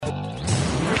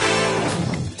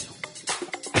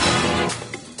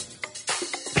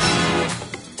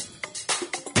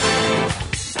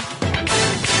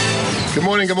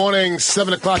Good morning.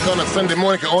 7 o'clock on a Sunday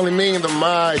morning can only mean the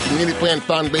My Community Plan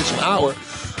Foundation Hour.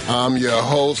 I'm your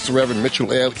host, Reverend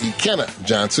Mitchell L. E. Kenna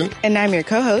Johnson. And I'm your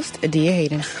co-host, Adia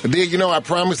Hayden. Adia, I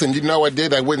promised, and I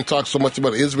did, I wouldn't talk so much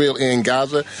about Israel and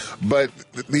Gaza, but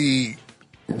the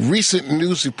recent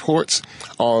news reports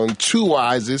on two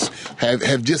wises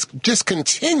have just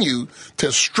continued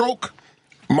to stroke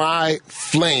my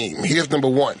flame. Here's number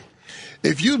one.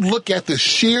 If you look at the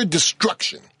sheer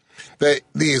destruction that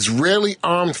the Israeli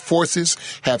armed forces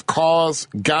have caused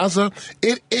Gaza,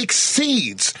 it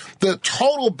exceeds the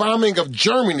total bombing of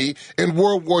Germany in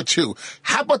World War II.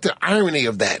 How about the irony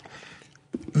of that?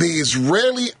 The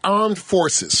Israeli armed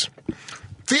forces,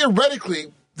 theoretically,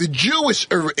 the Jewish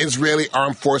Israeli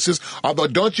armed forces, although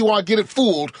don't you all get it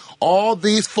fooled, all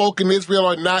these folk in Israel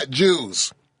are not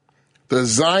Jews. The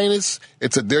Zionists,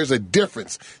 there's a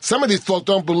difference. Some of these folk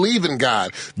don't believe in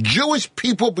God. Jewish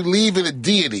people believe in a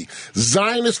deity.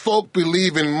 Zionist folk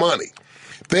believe in money.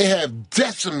 They have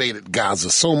decimated Gaza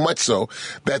so much so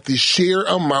that the sheer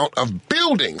amount of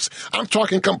buildings, I'm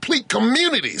talking complete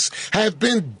communities, have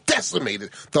been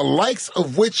decimated, the likes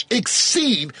of which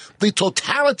exceed the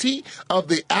totality of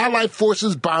the Allied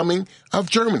forces bombing of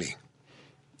Germany.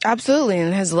 Absolutely,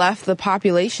 and has left the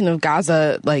population of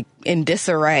Gaza, in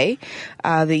disarray.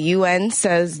 The UN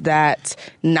says that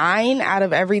 9 out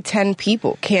of every 10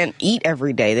 people can't eat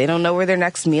every day. They don't know where their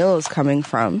next meal is coming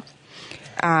from.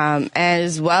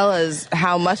 As well as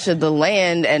how much of the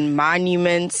land and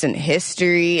monuments and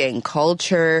history and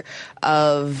culture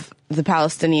of the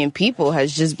Palestinian people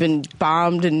has just been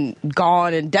bombed and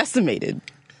gone and decimated.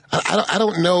 I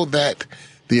don't know that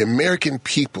the American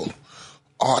people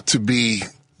ought to be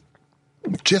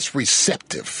just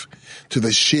receptive to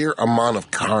the sheer amount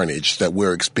of carnage that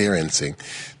we're experiencing.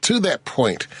 To that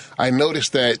point, I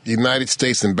noticed that United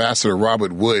States Ambassador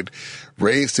Robert Wood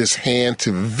raised his hand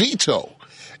to veto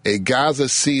a Gaza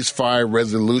ceasefire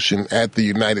resolution at the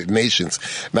United Nations.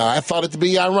 Now, I thought it to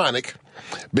be ironic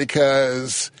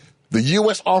because the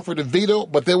U.S. offered a veto,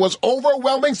 but there was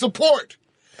overwhelming support.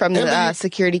 From the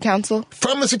Security Council?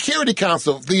 From the Security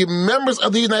Council. The members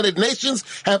of the United Nations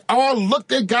have all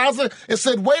looked at Gaza and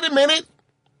said, wait a minute,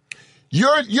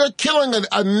 you're killing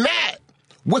a gnat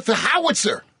with a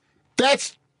howitzer.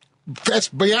 That's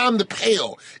beyond the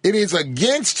pale.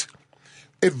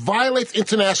 It violates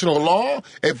international law.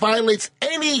 It violates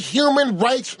any human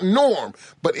rights norm.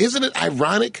 But isn't it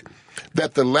ironic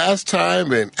that the last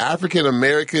time an African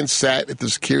American sat at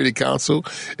the Security Council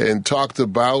and talked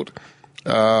about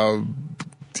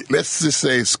let's just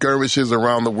say skirmishes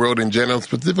around the world in general,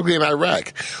 specifically in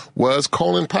Iraq, was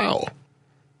Colin Powell.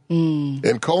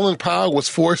 And Colin Powell was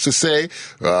forced to say,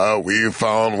 we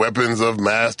found weapons of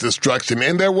mass destruction,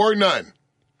 and there were none.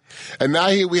 And now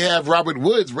here we have Robert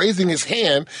Woods raising his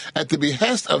hand at the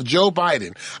behest of Joe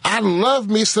Biden. I love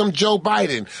me some Joe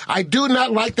Biden. I do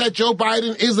not like that Joe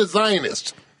Biden is a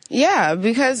Zionist. Yeah,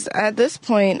 because at this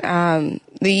point,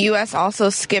 the U.S. also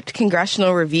skipped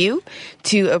congressional review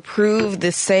to approve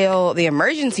the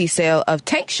emergency sale of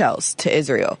tank shells to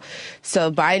Israel.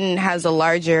 So Biden has a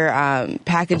larger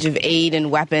package of aid and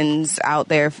weapons out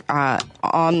there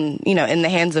in the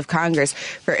hands of Congress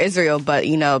for Israel. But,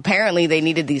 apparently they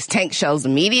needed these tank shells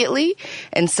immediately,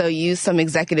 and so used some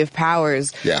executive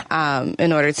powers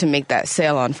in order to make that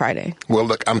sale on Friday. Well,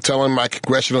 look, I'm telling my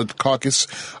congressional caucus,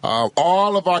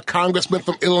 all of our congressmen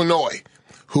from Illinois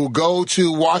who go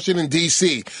to Washington,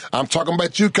 D.C. I'm talking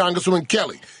about you, Congresswoman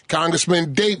Kelly,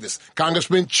 Congressman Davis,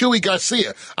 Congressman Chewy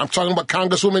Garcia. I'm talking about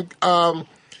Congresswoman,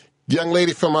 young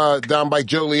lady from down by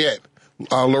Joliet,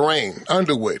 Lorraine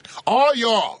Underwood. All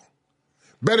y'all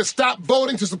better stop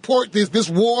voting to support this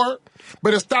war.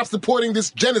 Better stop supporting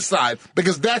this genocide,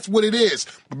 because that's what it is.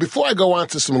 But before I go on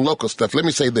to some local stuff, let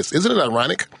me say this. Isn't it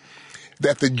ironic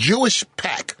that the Jewish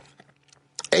PAC,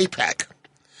 AIPAC,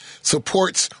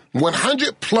 supports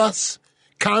 100-plus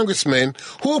congressmen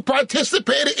who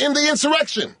participated in the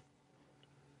insurrection?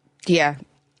 Yeah,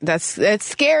 it's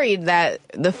scary that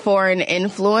the foreign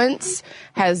influence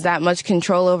has that much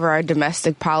control over our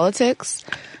domestic politics.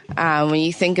 When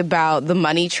you think about the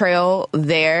money trail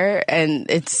there, and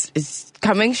it's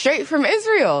coming straight from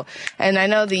Israel. And I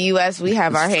know the U.S., we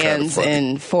have our hands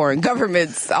in foreign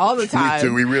governments all the time. We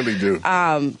do, we really do.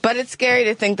 But it's scary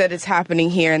to think that it's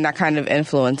happening here and that kind of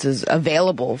influence is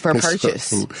available for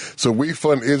purchase. So we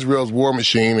fund Israel's war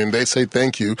machine, and they say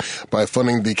thank you by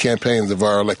funding the campaigns of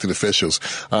our elected officials.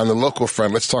 On the local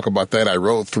front, let's talk about that. I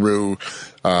rode through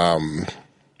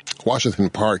Washington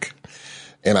Park,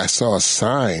 and I saw a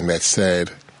sign that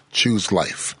said, "Choose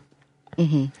life."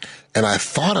 Mm-hmm. And I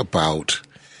thought about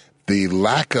the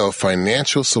lack of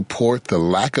financial support, the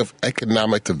lack of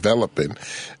economic development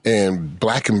in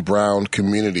black and brown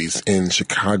communities in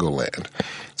Chicagoland.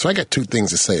 So I got two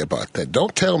things to say about that.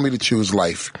 Don't tell me to choose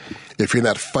life if you're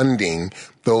not funding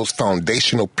those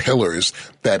foundational pillars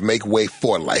that make way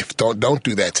for life. Don't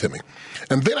do that to me.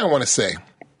 And then I want to say,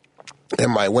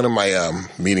 in one of my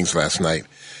meetings last night,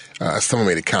 someone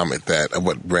made a comment that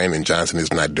what Brandon Johnson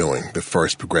is not doing, the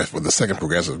second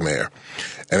progressive mayor,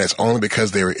 and it's only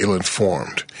because they were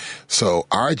ill-informed. So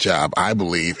our job, I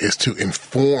believe, is to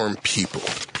inform people.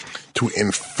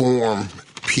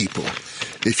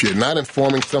 If you're not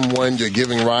informing someone, you're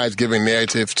giving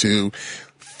narrative to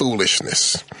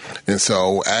foolishness. And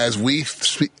so as we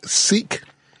seek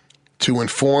to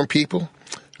inform people,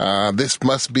 this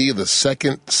must be the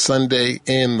second Sunday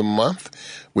in the month,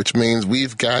 which means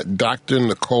we've got Dr.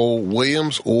 Nicole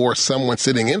Williams or someone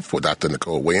sitting in for Dr.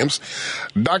 Nicole Williams.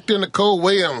 Dr. Nicole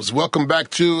Williams, welcome back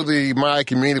to the My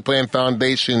Community Plan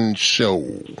Foundation show.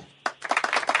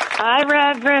 Hi,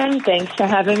 Reverend. Thanks for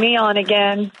having me on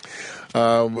again.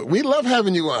 We love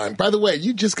having you on. By the way,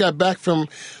 you just got back from,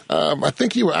 I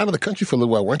think you were out of the country for a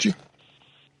little while, weren't you?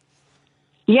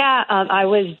 Yeah, I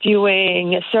was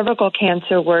doing cervical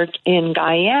cancer work in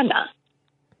Guyana.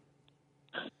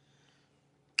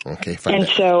 Okay, find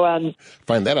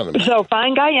that on the map. So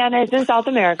find Guyana is in South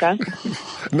America.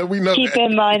 No, we know. Keep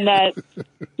in mind that,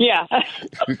 yeah,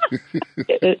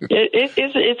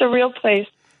 it's a real place.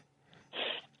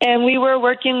 And we were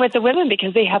working with the women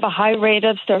because they have a high rate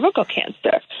of cervical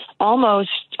cancer. Our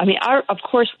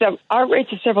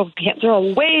rates of cervical cancer are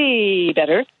way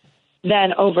better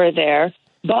than over there.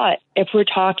 But if we're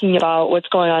talking about what's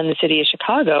going on in the city of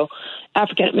Chicago,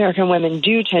 African American women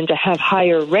do tend to have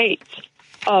higher rates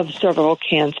of cervical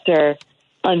cancer,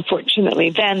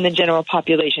 unfortunately, than the general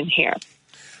population here.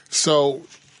 So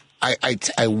I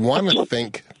want to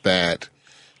think that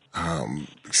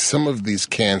some of these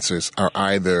cancers are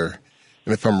either,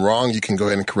 and if I'm wrong, you can go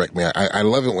ahead and correct me. I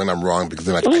love it when I'm wrong because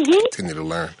then I continue to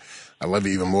learn. I love it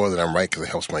even more that I'm right because it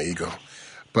helps my ego.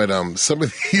 But some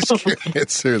of these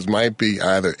cancers might be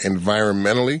either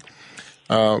environmentally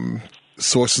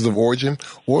sources of origin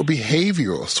or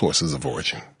behavioral sources of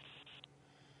origin.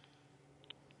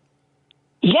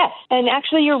 Yes, and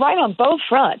actually you're right on both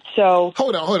fronts. So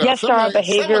hold on. Yes, our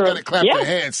behavior. Someone got to clap their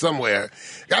hands somewhere.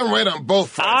 I'm right on both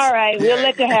fronts. All right, we'll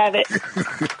let you have it.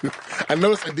 I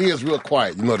noticed Adia is real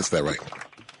quiet. You noticed that, right?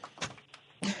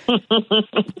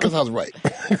 Because I was right.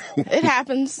 It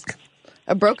happens.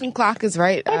 A broken clock is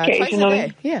right twice a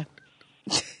day. Yeah.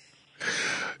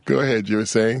 Go ahead. You were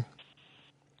saying,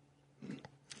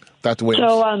 Dr.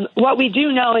 Williams. So what we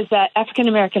do know is that African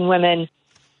American women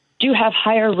do have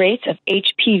higher rates of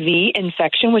HPV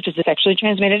infection, which is a sexually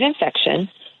transmitted infection,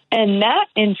 and that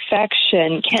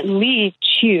infection can lead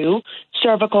to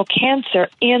cervical cancer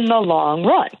in the long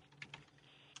run.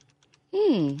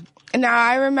 Now,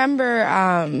 I remember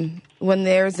when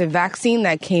there was a vaccine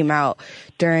that came out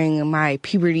during my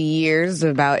puberty years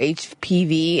about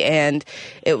HPV, and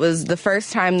it was the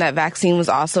first time that vaccine was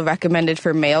also recommended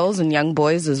for males and young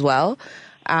boys as well.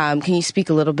 Can you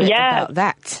speak a little bit about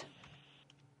that?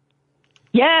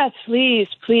 Yes, please,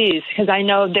 because I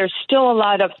know there's still a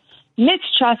lot of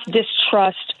mistrust,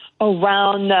 distrust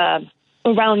around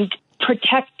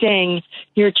protecting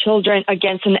your children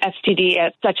against an STD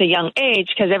at such a young age,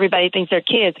 because everybody thinks their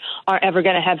kids aren't ever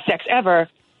going to have sex ever.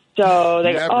 So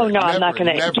they go, oh, no, I'm not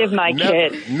going to give my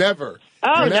kid. Never.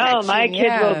 Oh, no, my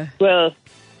kid will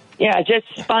just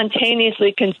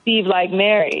spontaneously conceive like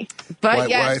Mary. But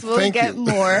we'll get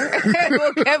more.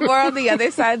 We'll get more on the other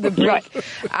side of the break.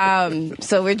 Right.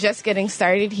 So we're just getting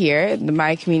started here, the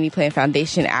My Community Plan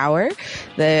Foundation Hour.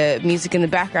 The music in the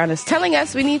background is telling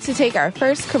us we need to take our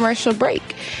first commercial break.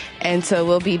 And so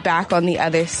we'll be back on the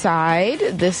other side.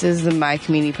 This is the My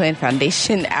Community Plan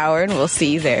Foundation Hour, and we'll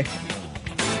see you there.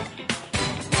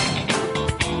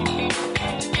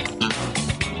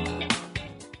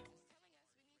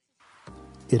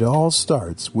 It all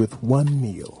starts with one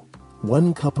meal,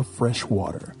 one cup of fresh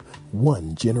water,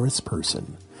 one generous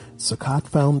person. Sakat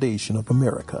Foundation of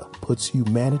America puts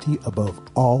humanity above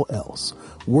all else,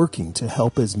 working to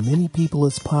help as many people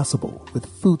as possible with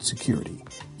food security,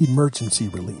 emergency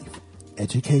relief,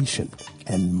 education,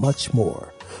 and much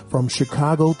more. From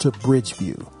Chicago to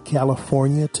Bridgeview,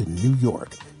 California to New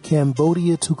York,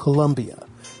 Cambodia to Colombia,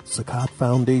 Sakat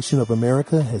Foundation of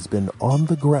America has been on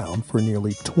the ground for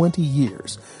nearly 20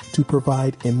 years to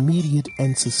provide immediate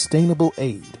and sustainable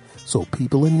aid so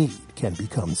people in need can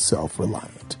become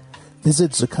self-reliant.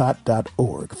 Visit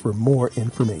zakat.org for more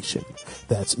information.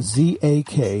 That's ZAKAT.org.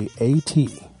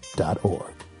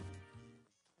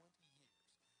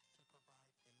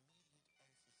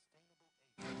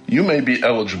 You may be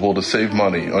eligible to save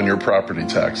money on your property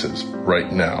taxes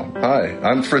right now. Hi,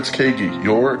 I'm Fritz Kagi,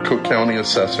 your Cook County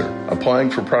Assessor. Applying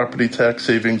for property tax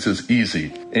savings is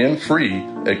easy and free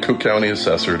at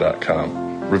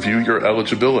cookcountyassessor.com. Review your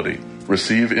eligibility,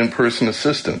 receive in-person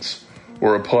assistance,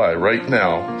 or apply right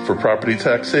now for property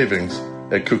tax savings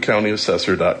at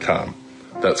cookcountyassessor.com.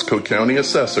 That's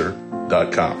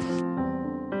cookcountyassessor.com.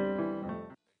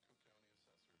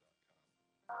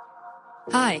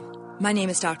 Hi, my name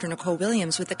is Dr. Nicole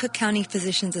Williams with the Cook County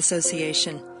Physicians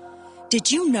Association.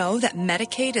 Did you know that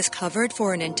Medicaid is covered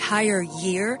for an entire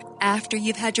year after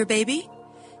you've had your baby?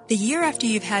 The year after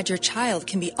you've had your child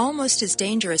can be almost as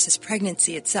dangerous as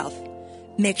pregnancy itself.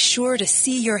 Make sure to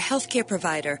see your healthcare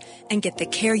provider and get the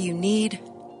care you need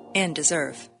and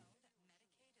deserve.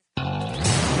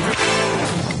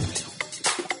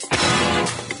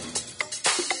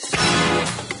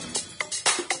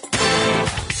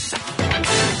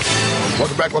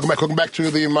 Welcome back to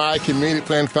the My Community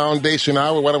Plan Foundation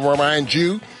Hour. I want to remind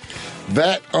you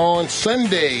that on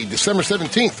Sunday, December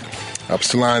 17th,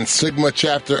 Upsilon Sigma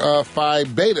chapter of Phi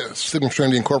Beta, Sigma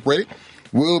Fraternity Incorporated,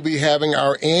 will be having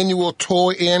our annual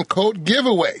toy and coat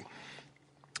giveaway.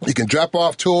 You can drop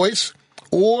off toys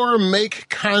or make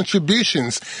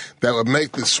contributions that would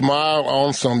make the smile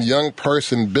on some young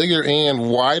person bigger and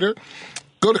wider.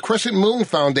 Go to Crescent Moon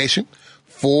Foundation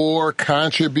for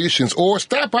contributions or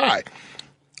stop by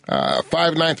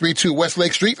 5932 West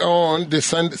Lake Street on this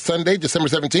Sunday, December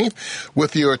 17th,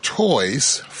 with your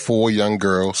toys for young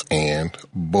girls and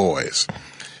boys.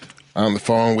 On the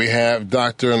phone, we have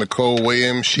Dr. Nicole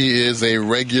Williams. She is a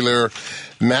regular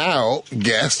now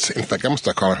guest. In fact, I'm going to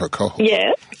start calling her co-host.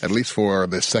 Yes. At least for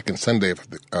the second Sunday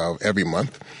of every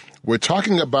month. We're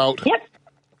talking about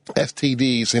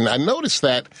STDs, and I noticed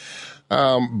that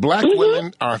black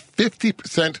women are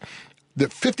 50%. The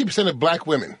 50% of black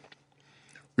women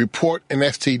report an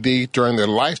STD during their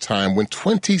lifetime, when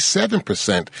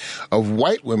 27% of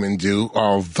white women do,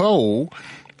 although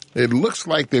it looks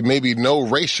like there may be no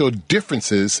racial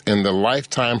differences in the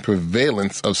lifetime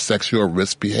prevalence of sexual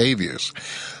risk behaviors.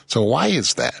 So why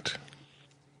is that?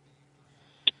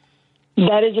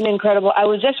 That is an incredible. I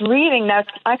was just reading that.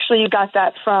 Actually, you got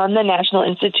that from the National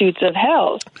Institutes of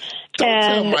Health. Don't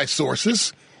tell my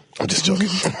sources. I'm just joking.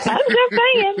 I'm just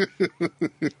saying.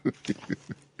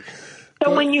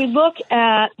 So when you look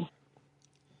at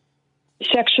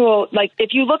sexual, like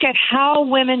if you look at how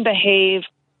women behave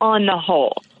on the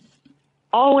whole,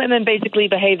 all women basically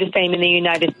behave the same in the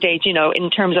United States, you know,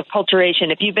 in terms of culturation.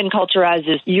 If you've been culturized,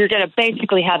 you're going to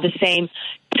basically have the same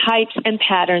types and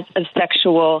patterns of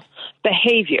sexual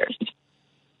behaviors.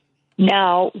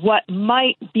 Now, what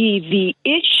might be the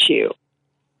issue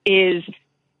is,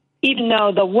 even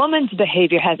though the woman's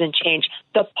behavior hasn't changed,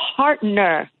 the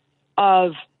partner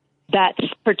of that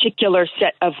particular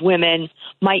set of women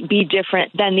might be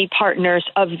different than the partners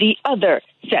of the other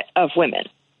set of women.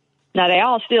 Now, they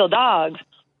all steal dogs,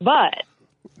 but...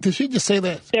 Did she just say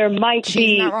that? There might She's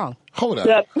be... not wrong. Hold on.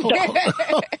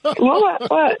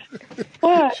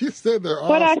 What? She said they're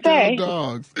all still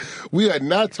dogs. We are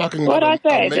not talking about a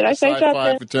mega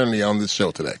sci-fi fraternity on this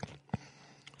show today.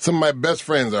 Some of my best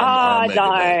friends are Mega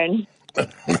darn.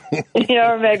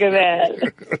 You're a Mega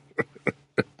Man.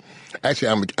 Actually,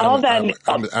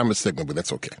 I'm a Sigma, but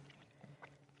that's okay.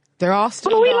 They're all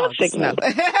still dogs. We love Sigma.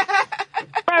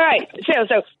 Right.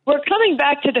 So we're coming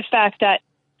back to the fact that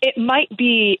it might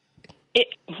be,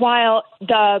 while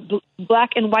the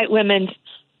black and white women's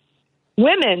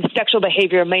sexual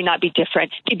behavior may not be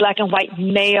different, the black and white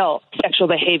male sexual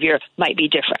behavior might be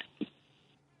different.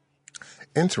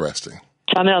 Interesting.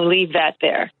 So I'm going to leave that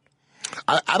there.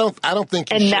 I don't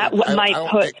think you and should. That might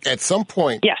put at some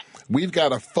point. Yeah. We've got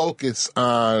to focus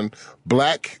on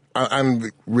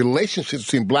on relationships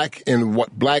between black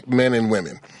men and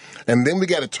women, and then we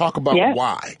got to talk about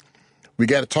why. We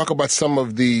got to talk about some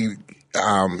of the.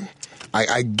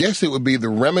 I guess it would be the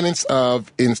remnants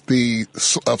of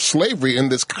slavery in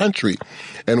this country,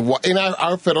 and in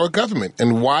our federal government,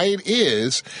 and why it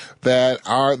is that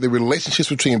the relationships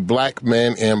between black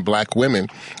men and black women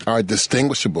are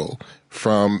distinguishable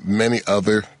from many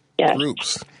other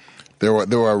groups. There are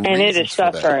reasons and it is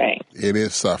suffering. It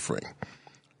is suffering,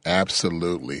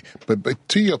 absolutely. But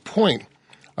to your point,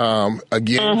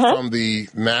 again from the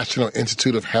National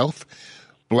Institute of Health.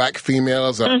 Black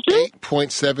females are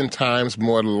 8.7 times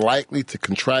more likely to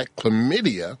contract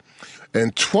chlamydia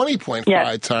and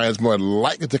 20.5 times more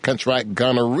likely to contract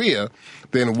gonorrhea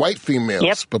than white females.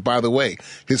 Yep. But by the way,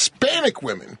 Hispanic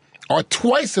women are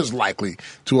twice as likely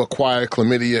to acquire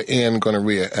chlamydia and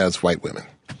gonorrhea as white women.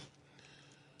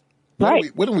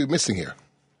 What are we missing here?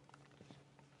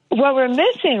 what we're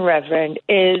missing, Reverend,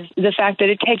 is the fact that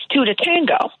it takes two to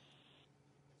tango.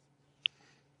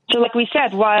 So like we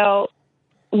said, while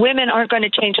women aren't going to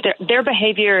change, their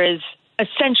behavior is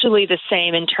essentially the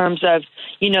same in terms of,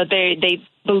 they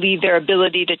believe their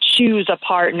ability to choose a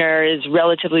partner is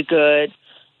relatively good.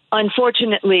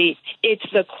 Unfortunately, it's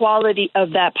the quality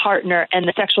of that partner and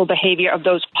the sexual behavior of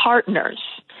those partners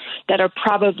that are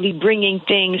probably bringing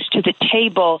things to the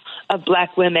table of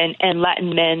Black women and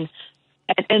Latin men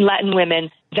and Latin women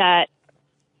that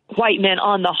white men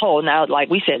on the whole, now, like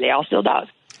we said, they all still dogs,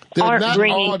 aren't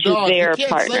bringing to their partner. You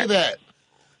can't say that.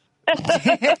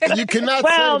 You cannot say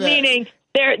that. Well, meaning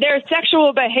their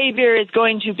sexual behavior is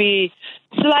going to be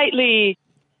slightly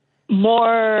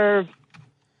more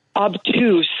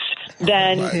obtuse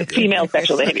than female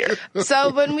sexual behavior.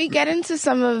 So when we get into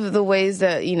some of the ways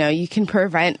that, you can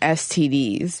prevent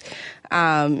STDs,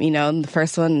 the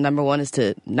first one, number one, is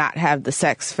to not have the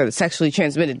sex for the sexually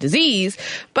transmitted disease.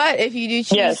 But if you do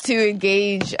choose to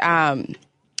engage,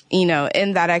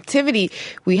 in that activity,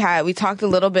 we talked a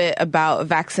little bit about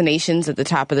vaccinations at the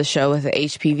top of the show with the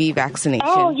HPV vaccination.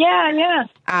 Oh, yeah.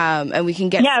 And we can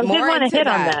get more into hit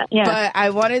on that. Yeah. But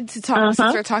I wanted to talk,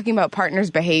 since we're talking about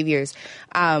partners' behaviors,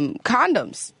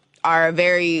 condoms are a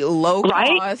very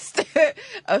low-cost,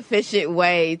 efficient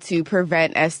way to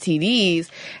prevent STDs.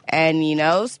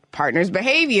 And, partners'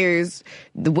 behaviors,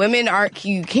 the women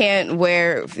you can't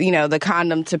wear, the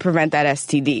condom to prevent that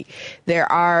STD. There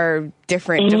are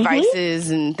different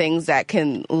devices and things that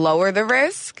can lower the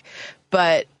risk,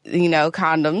 but,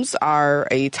 condoms are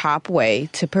a top way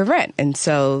to prevent. And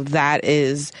so that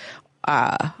is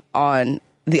on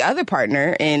the other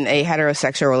partner in a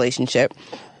heterosexual relationship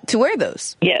to wear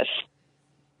those. Yes.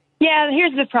 Yeah,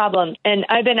 here's the problem. And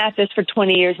I've been at this for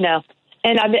 20 years now.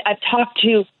 And I've talked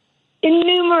to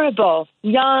innumerable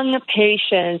young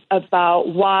patients about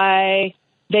why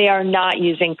they are not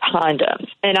using condoms.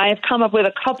 And I have come up with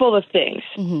a couple of things.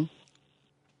 Mm-hmm.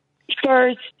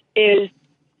 First is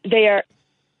they are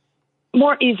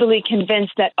more easily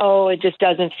convinced that, it just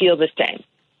doesn't feel the same.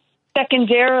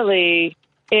 Secondarily,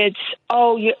 it's,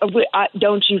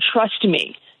 don't you trust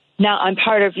me? Now I'm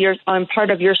part of your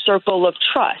circle of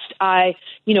trust.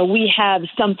 We have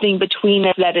something between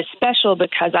us that is special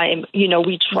because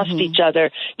we trust each other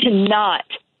to not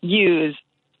use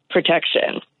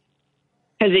protection.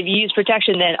 Because if you use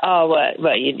protection, then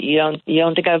you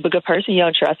don't think I'm a good person? You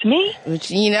don't trust me?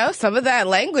 Which some of that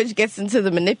language gets into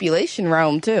the manipulation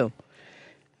realm too.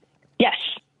 Yes,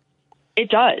 it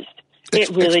does. It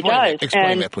really does.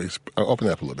 Explain that, please. Open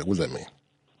that up a little bit. What does that mean?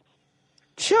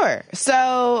 Sure.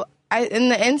 So in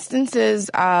the instances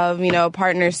of, a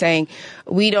partner saying,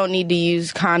 we don't need to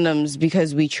use condoms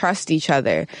because we trust each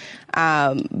other,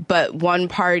 but one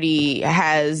party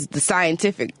has the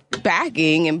scientific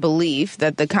backing and belief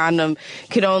that the condom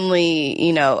could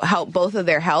only, help both of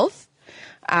their health,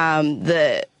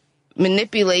 the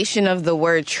manipulation of the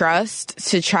word trust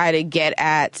to try to get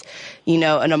at,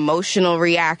 an emotional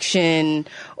reaction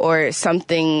or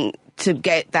something to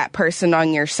get that person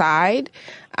on your side,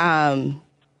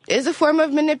 is a form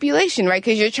of manipulation, right?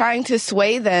 Because you're trying to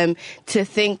sway them to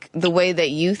think the way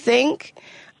that you think,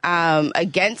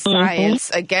 against science,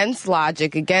 against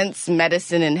logic, against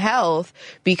medicine and health,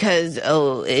 because,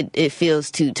 it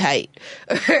feels too tight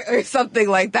or something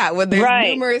like that. When there's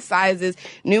numerous sizes,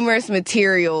 numerous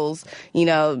materials,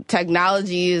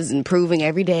 technology is improving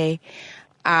every day.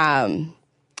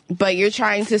 But you're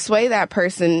trying to sway that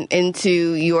person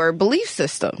into your belief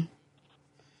system.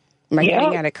 Am I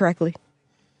getting at it correctly?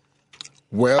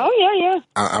 Well, yeah.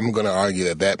 I'm going to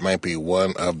argue that might be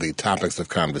one of the topics of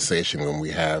conversation when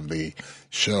we have the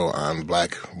show on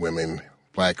Black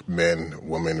men,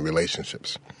 women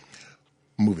relationships.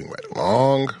 Moving right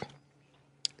along.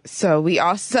 So we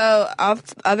also,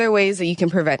 other ways that you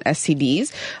can prevent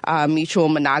STDs, mutual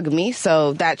monogamy.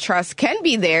 So that trust can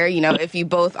be there, if you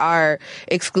both are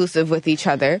exclusive with each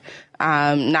other,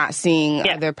 not seeing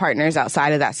other partners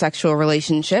outside of that sexual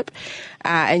relationship,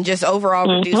 and just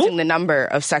overall reducing the number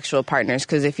of sexual partners.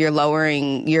 Because if you're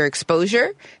lowering your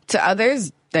exposure to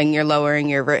others, then you're lowering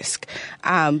your risk.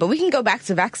 But we can go back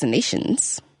to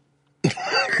vaccinations.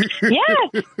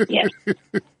 Yes.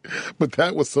 But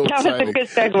that was so exciting. That was a good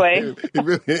segue.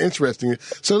 Really interesting.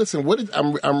 So listen,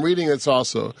 I'm reading this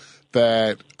also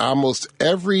that almost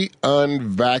every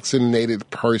unvaccinated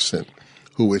person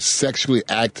who is sexually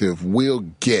active will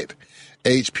get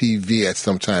HPV at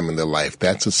some time in their life.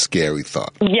 That's a scary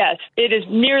thought. Yes, it is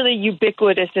nearly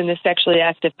ubiquitous in the sexually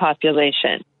active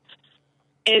population.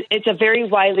 It's a very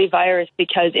wily virus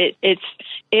because it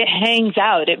hangs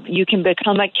out. You can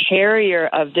become a carrier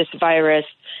of this virus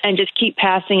and just keep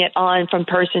passing it on from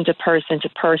person to person to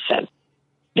person.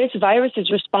 This virus is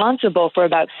responsible for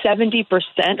about 70%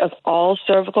 of all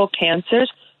cervical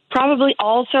cancers, probably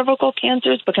all cervical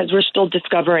cancers, because we're still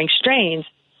discovering strains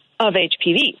of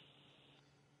HPV.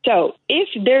 So if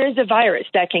there is a virus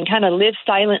that can kind of live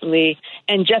silently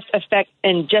and just affect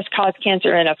and just cause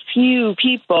cancer in a few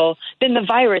people, then the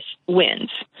virus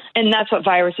wins. And that's what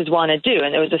viruses want to do.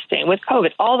 And it was the same with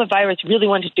COVID. All the virus really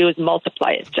wanted to do is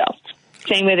multiply itself.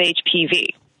 Same with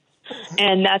HPV.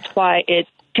 And that's why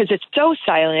because it's so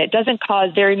silent, it doesn't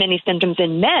cause very many symptoms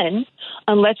in men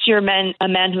unless you're a man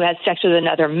who has sex with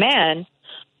another man,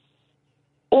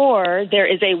 or there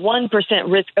is a 1%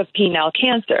 risk of penile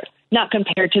cancer, not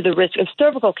compared to the risk of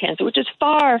cervical cancer, which is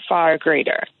far, far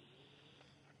greater.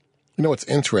 You know, what's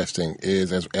interesting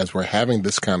is as we're having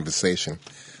this conversation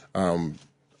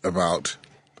about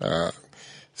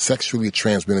sexually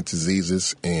transmitted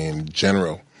diseases in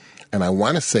general, and I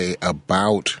want to say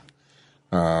about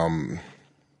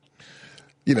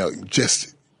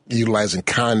just utilizing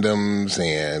condoms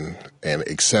and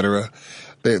et cetera.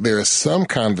 There is some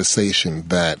conversation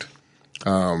that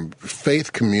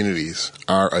faith communities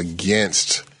are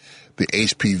against the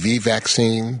HPV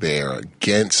vaccine. They're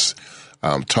against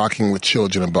talking with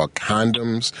children about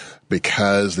condoms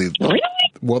because the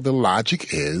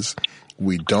logic is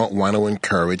we don't want to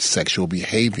encourage sexual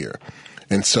behavior.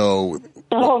 And so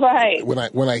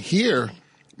when I hear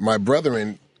my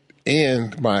brethren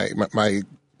and my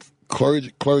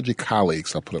clergy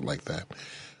colleagues, I'll put it like that,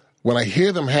 when I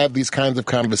hear them have these kinds of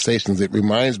conversations, it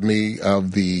reminds me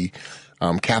of the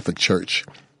Catholic Church.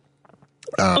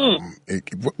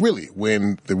 Really,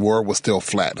 when the world was still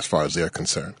flat as far as they're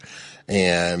concerned.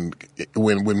 And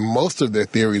when most of their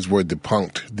theories were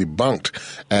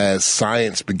debunked as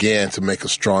science began to make a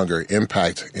stronger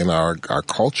impact in our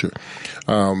culture.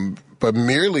 But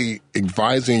merely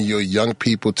advising your young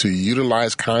people to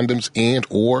utilize condoms and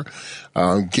or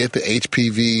get the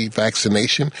HPV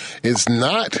vaccination is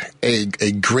not a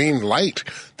green light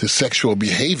to sexual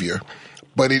behavior,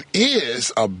 but it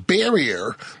is a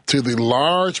barrier to the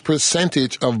large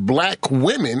percentage of black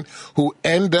women who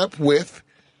end up with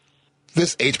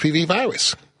this HPV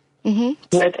virus. Mm-hmm.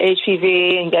 With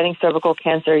HPV and getting cervical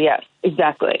cancer, yes,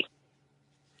 exactly.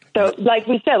 So like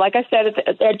I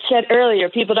said earlier,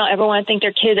 people don't ever want to think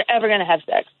their kids are ever going to have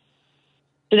sex.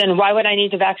 So then why would I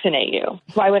need to vaccinate you?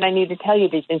 Why would I need to tell you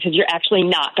these things? Because you're actually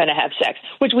not going to have sex,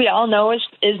 which we all know is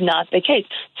not the case.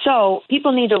 So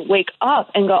people need to wake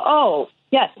up and go, oh,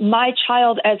 yes, my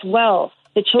child as well,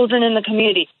 the children in the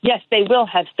community, yes, they will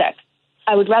have sex.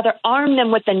 I would rather arm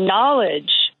them with the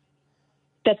knowledge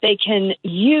that they can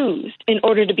use in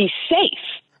order to be safe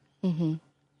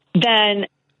than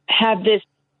have this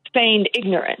feigned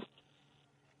ignorance.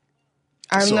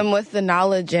 Arm them with the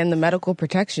knowledge and the medical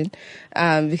protection,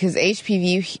 because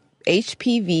HPV,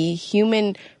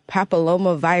 human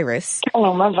papillomavirus,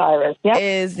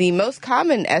 is the most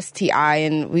common STI,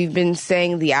 and we've been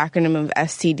saying the acronym of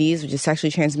STDs, which is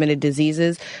sexually transmitted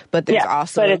diseases, but there's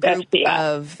also a group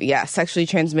of sexually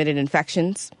transmitted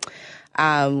infections,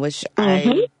 which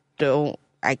I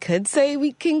could say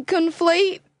we can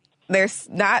conflate. They're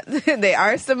not. They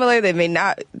are similar. They may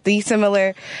not be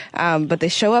similar, but they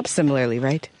show up similarly,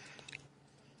 right?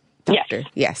 Doctor?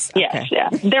 Yes. Okay.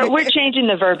 Yes. Yeah. We're changing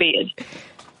the verbiage.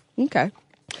 Okay.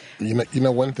 You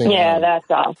know one thing. Yeah, that's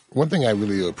all. One thing I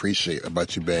really appreciate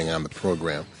about you being on the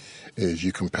program is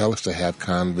you compel us to have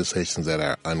conversations that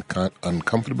are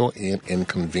uncomfortable and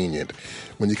inconvenient.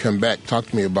 When you come back, talk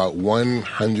to me about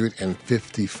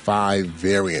 155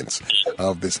 variants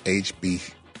of this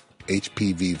HPV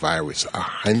virus.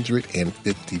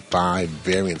 155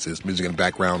 variants. This music in the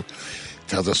background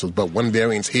tells us there's but one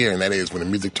variance here, and that is when the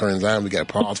music turns on, we got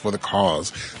to pause for the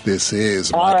cause. This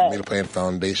is my Community Plan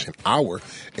Foundation Hour,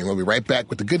 and we'll be right back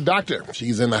with the good doctor.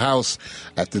 She's in the house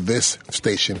after this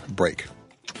station break.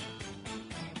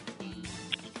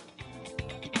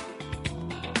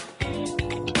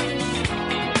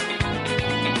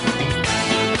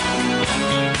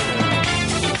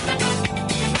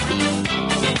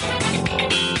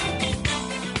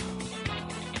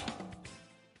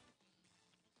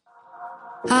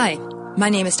 Hi, my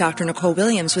name is Dr. Nicole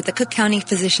Williams with the Cook County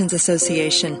Physicians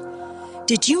Association.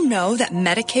 Did you know that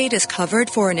Medicaid is covered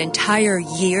for an entire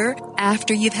year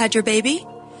after you've had your baby?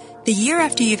 The year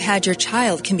after you've had your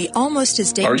child can be almost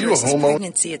as dangerous as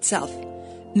pregnancy itself.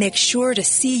 Make sure to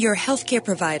see your healthcare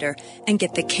provider and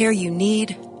get the care you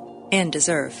need and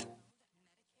deserve.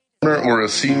 Or a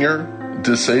senior,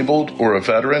 disabled, or a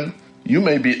veteran, You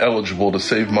may be eligible to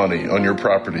save money on your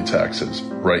property taxes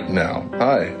right now.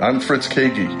 Hi, I'm Fritz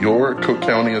Kagi, your Cook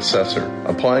County Assessor.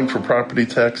 Applying for property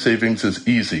tax savings is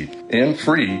easy and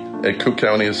free at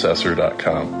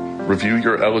cookcountyassessor.com. Review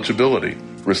your eligibility,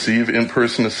 receive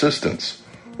in-person assistance,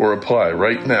 or apply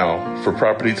right now for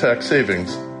property tax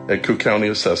savings at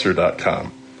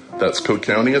cookcountyassessor.com. That's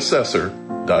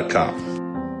cookcountyassessor.com.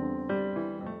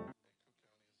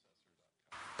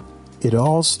 It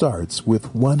all starts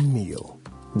with one meal,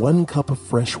 one cup of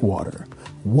fresh water,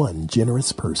 one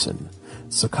generous person.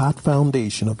 Sakat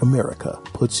Foundation of America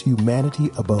puts humanity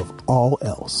above all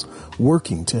else,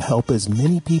 working to help as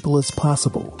many people as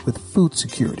possible with food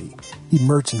security,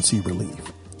 emergency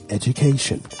relief,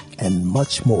 education, and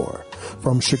much more.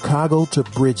 From Chicago to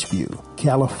Bridgeview,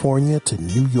 California to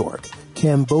New York,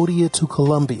 Cambodia to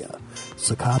Colombia,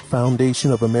 Sakat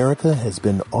Foundation of America has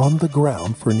been on the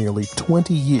ground for nearly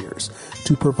 20 years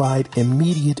to provide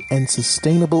immediate and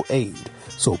sustainable aid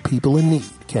so people in need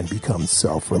can become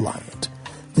self-reliant.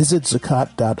 Visit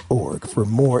zakat.org for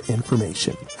more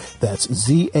information. That's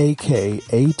zakat.org.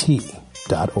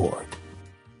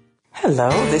 Hello,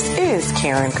 this is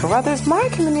Karen Carruthers, my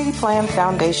Community Plan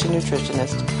Foundation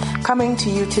nutritionist, coming to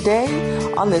you today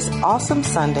on this awesome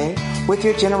Sunday with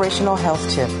your generational health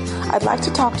tip. I'd like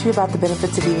to talk to you about the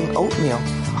benefits of eating oatmeal.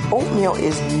 Oatmeal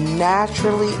is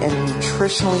naturally and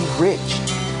nutritionally rich.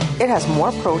 It has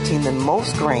more protein than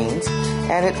most grains,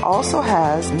 and it also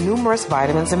has numerous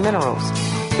vitamins and minerals.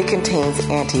 It contains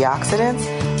antioxidants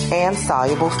and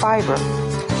soluble fiber,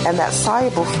 and that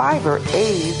soluble fiber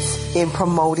aids in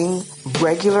promoting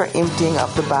regular emptying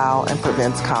of the bowel and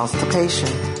prevents constipation.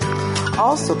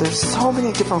 Also, there's so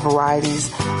many different varieties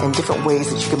and different ways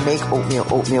that you can make oatmeal.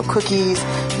 Oatmeal cookies.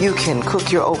 You can cook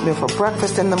your oatmeal for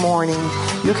breakfast in the morning.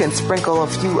 You can sprinkle a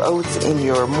few oats in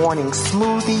your morning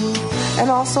smoothie. And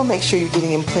also make sure you're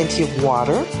getting in plenty of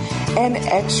water and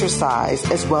exercise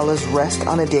as well as rest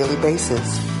on a daily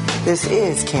basis. This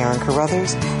is Karen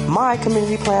Carruthers, my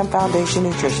Community Plan Foundation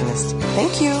nutritionist.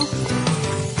 Thank you.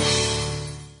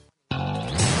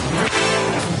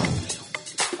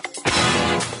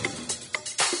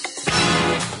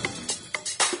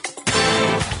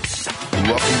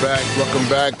 Welcome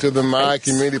back to the My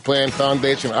Community Plan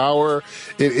Foundation Hour.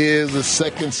 It is the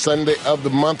second Sunday of the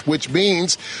month, which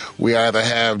means we either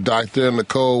have Dr.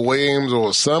 Nicole Williams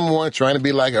or someone trying to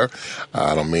be like her.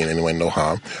 I don't mean anyone no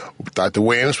harm. Dr.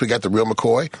 Williams, we got the real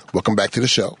McCoy. Welcome back to the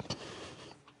show.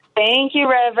 Thank you,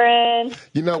 Reverend.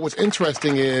 You know, what's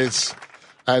interesting is,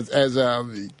 and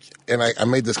I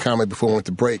made this comment before we went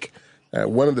to break,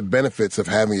 one of the benefits of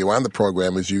having you on the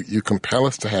program is you compel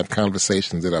us to have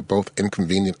conversations that are both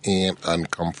inconvenient and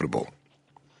uncomfortable.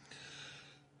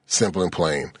 Simple and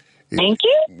plain. Thank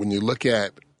you. When you look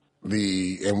at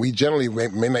and we generally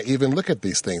may not even look at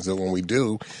these things, but when we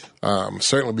do,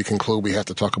 certainly we conclude we have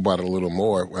to talk about it a little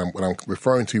more. What I'm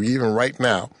referring to even right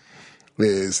now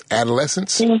is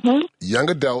adolescents, young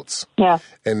adults,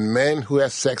 and men who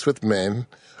have sex with men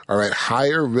are at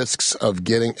higher risks of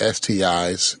getting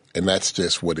STIs, and that's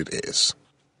just what it is.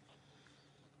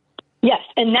 Yes,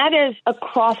 and that is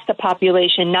across the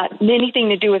population, not anything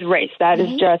to do with race. That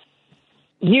is just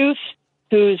youth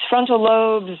whose frontal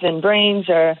lobes and brains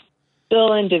are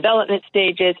still in development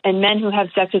stages, and men who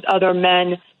have sex with other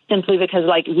men simply because,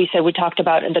 like we said, we talked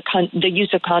about the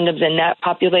use of condoms in that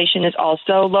population is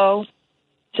also low.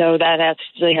 So that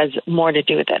actually has more to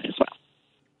do with that as well.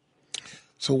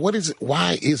 So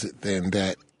why is it then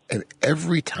that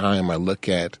every time I look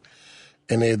at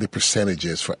any of the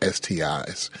percentages for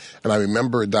STIs, and I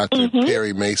remember Dr.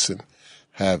 Terry Mason.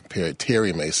 I was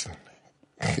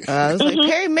like,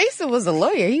 Perry Mason was a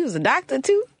lawyer. He was a doctor,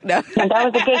 too. No. And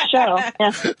that was a good show.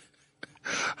 Yeah.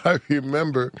 I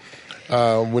remember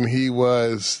when he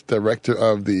was director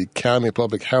of the County of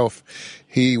Public Health,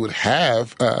 he would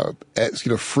have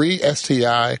free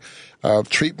STI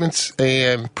treatments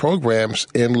and programs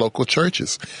in local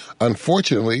churches.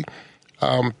 Unfortunately,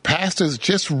 pastors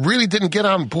just really didn't get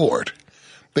on board.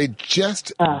 They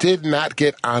just did not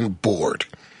get on board.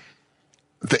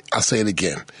 I'll say it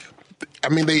again. I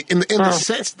mean, they in the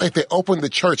sense that they opened the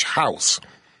church house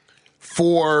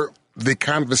for the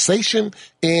conversation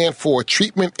and for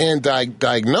treatment and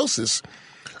diagnosis.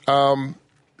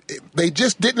 They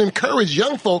just didn't encourage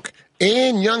young folk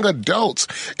and young adults.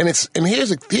 And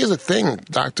here's a thing,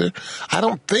 doctor. I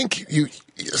don't think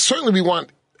certainly we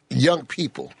want young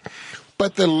people,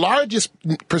 but the largest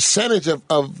percentage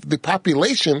of the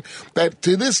population that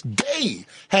to this day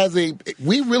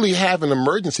we really have an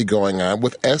emergency going on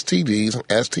with STDs and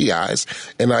STIs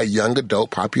in our young adult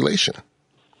population.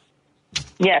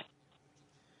 Yes.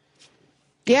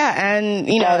 Yeah, and,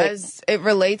 as it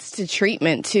relates to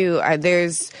treatment, too,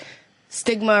 there's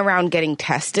stigma around getting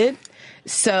tested.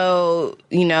 So,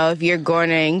 if you're going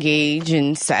to engage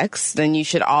in sex, then you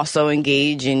should also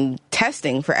engage in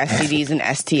testing for STDs and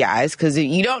STIs, because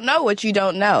you don't know what you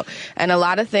don't know. And a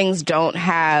lot of things don't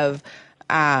have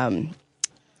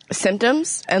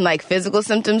symptoms and physical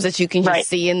symptoms that you can just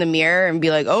see in the mirror and be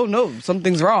like, oh no,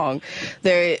 something's wrong.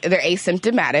 They're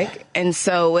asymptomatic. And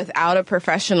so without a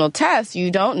professional test,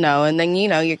 you don't know. And then,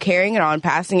 you're carrying it on,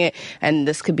 passing it. And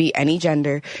this could be any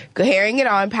gender, carrying it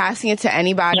on, passing it to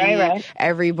anybody,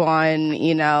 everyone,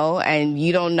 and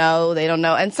you don't know, they don't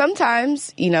know. And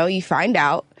sometimes, you find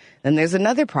out, then there's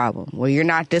another problem where you're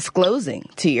not disclosing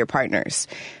to your partners,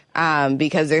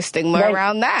 because there's stigma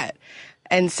around that.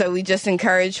 And so we just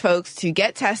encourage folks to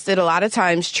get tested. A lot of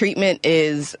times treatment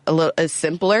is is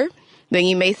simpler than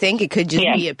you may think. It could just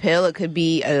be a pill. It could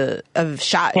be a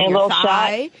shot in your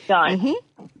thigh. Shot.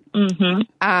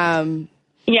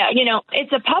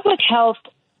 It's a public health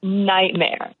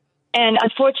nightmare. And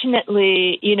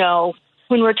unfortunately,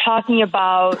 when we're talking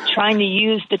about trying to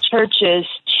use the churches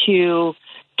to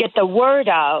get the word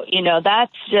out,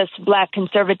 that's just Black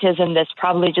conservatism that's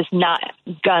probably just not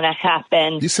going to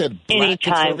happen. You said Black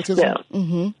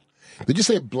conservatism? Did you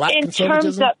say Black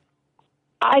conservatism?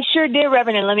 I sure did,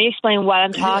 Reverend, and let me explain what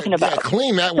I'm talking about. Yeah,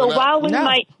 clean that one up. So while we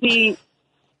might be...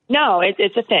 No,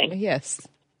 it's a thing. Yes.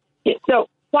 So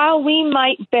while we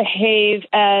might behave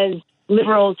as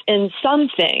liberals in some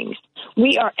things,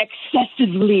 we are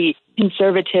excessively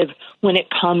conservative when it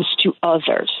comes to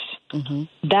others.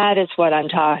 That is what I'm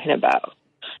talking about.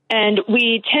 And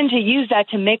we tend to use that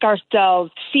to make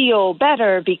ourselves feel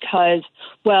better because,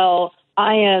 well,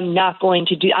 I am not going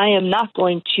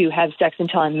to have sex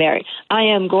until I'm married. I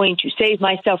am going to save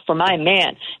myself for my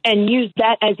man, and use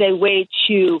that as a way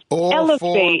to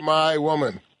elevate. For my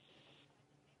woman.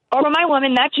 Or for my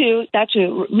woman, that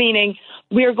too, meaning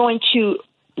we're going to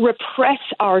repress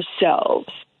ourselves.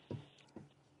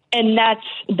 And that's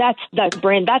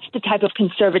the type of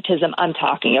conservatism I'm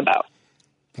talking about.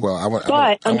 Well,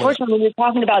 unfortunately, we're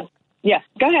talking about. Yeah,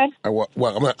 go ahead. I'm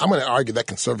going to argue that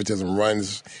conservatism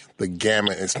runs the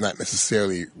gamut. It's not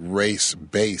necessarily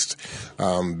race-based,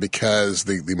 because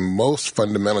the most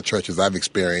fundamental churches I've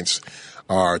experienced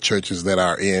are churches that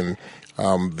are in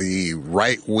the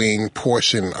right-wing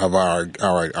portion of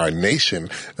our nation,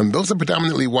 and those are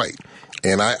predominantly white.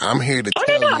 And I'm here to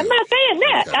tell you. I'm not saying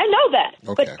that. Okay. I know that.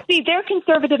 Okay. But see, they're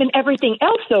conservative in everything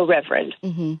else, though, Reverend.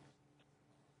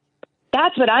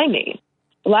 That's what I mean.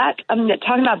 I'm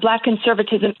talking about Black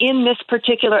conservatism in this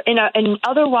particular, in an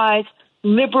otherwise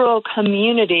liberal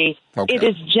community. Okay. It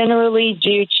is generally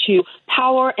due to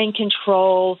power and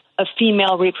control of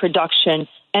female reproduction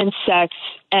and sex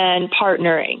and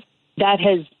partnering. That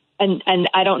has, and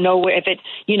I don't know if it,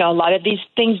 a lot of these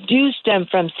things do stem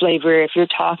from slavery. If you're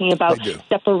talking about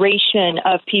separation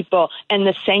of people and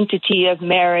the sanctity of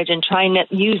marriage and trying to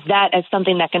use that as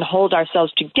something that can hold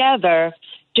ourselves together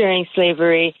during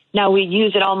slavery, now we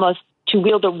use it almost to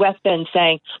wield a weapon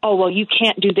saying, oh, well, you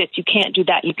can't do this, you can't do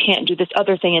that, you can't do this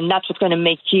other thing, and that's what's going to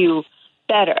make you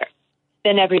better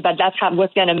than everybody. That's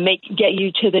what's going to get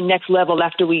you to the next level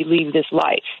after we leave this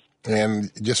life.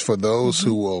 And just for those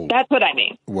who will... That's what I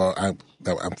mean. Well, I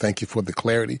thank you for the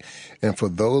clarity. And for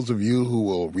those of you who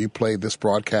will replay this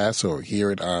broadcast or hear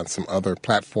it on some other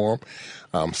platform,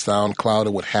 SoundCloud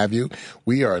or what have you,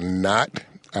 we are not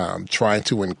trying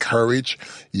to encourage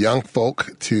young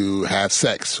folk to have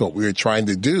sex. What we're trying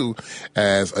to do,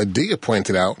 as Adia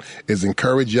pointed out, is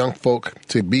encourage young folk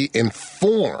to be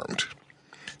informed.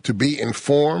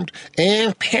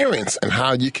 And parents and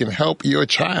how you can help your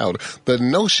child. The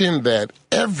notion that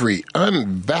every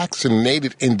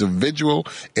unvaccinated individual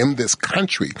in this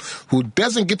country who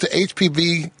doesn't get the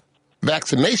HPV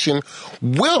vaccination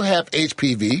will have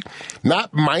HPV,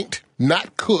 not might,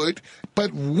 not could,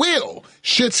 but will,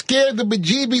 should scare the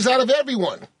bejeebies out of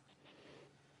everyone.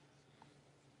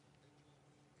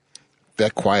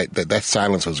 That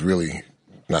silence was really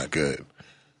not good.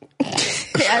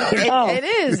 It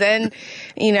is. And,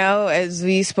 as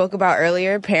we spoke about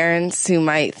earlier, parents who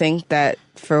might think that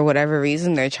for whatever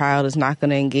reason their child is not going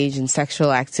to engage in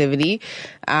sexual activity,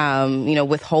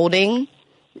 withholding,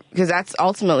 because that's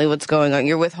ultimately what's going on.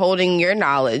 You're withholding your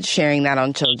knowledge, sharing that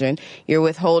on children. You're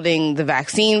withholding the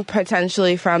vaccine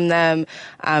potentially from them,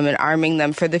 and arming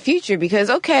them for the future because,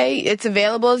 okay, it's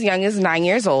available as young as 9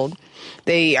 years old.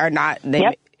 They are not...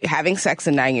 having sex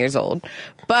at 9 years old,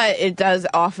 but it does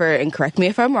offer, and correct me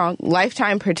if I'm wrong,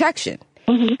 lifetime protection.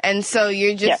 And so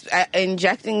you're just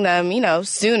injecting them,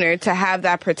 sooner to have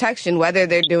that protection, whether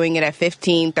they're doing it at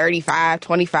 15, 35,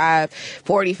 25,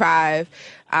 45.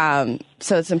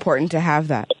 So it's important to have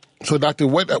that. So, Doctor,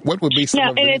 what would be some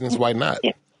of the reasons why not?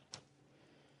 Yeah.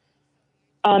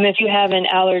 If you have an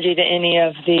allergy to any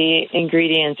of the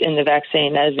ingredients in the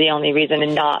vaccine, that is the only reason to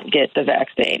not get the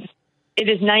vaccine. It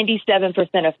is 97%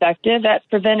 effective at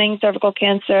preventing cervical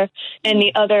cancer. And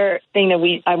the other thing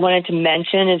that I wanted to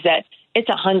mention is that it's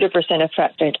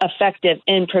 100% effective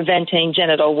in preventing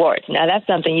genital warts. Now, that's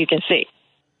something you can see.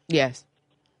 Yes.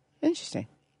 Interesting.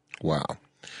 Wow.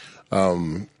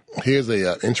 Here's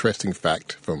a interesting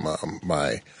fact from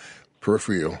my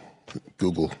peripheral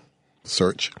Google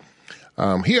search.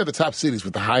 Here are the top cities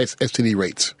with the highest STD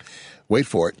rates. Wait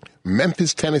for it.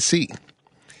 Memphis, Tennessee.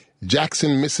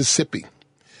 Jackson, Mississippi.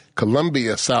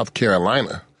 Columbia, South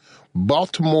Carolina.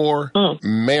 Baltimore,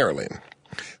 Maryland.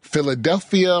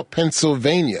 Philadelphia,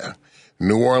 Pennsylvania.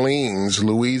 New Orleans,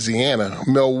 Louisiana.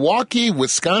 Milwaukee,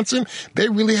 Wisconsin. They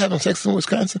really having sex in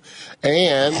Wisconsin.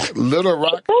 And Little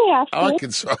Rock,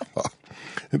 Arkansas.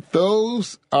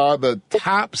 Those are the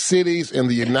top cities in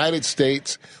the United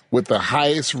States with the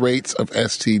highest rates of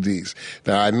STDs.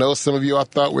 Now, I know some of you all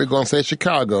thought we were going to say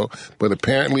Chicago, but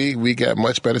apparently we got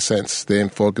much better sense than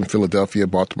folk in Philadelphia,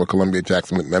 Baltimore, Columbia,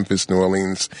 Jackson, Memphis, New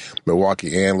Orleans,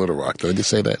 Milwaukee, and Little Rock. Did I just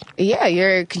say that? Yeah,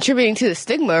 you're contributing to the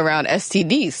stigma around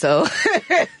STDs, so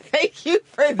thank you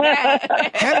for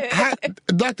that.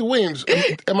 Dr. Williams,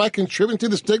 am I contributing to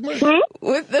the stigma?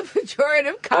 With the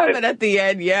pejorative comment at the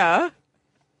end, yeah.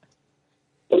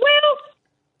 Well,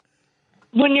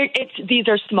 these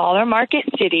are smaller market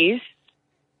cities.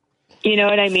 You know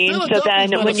what I mean? So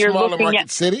then when you're looking at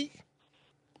city,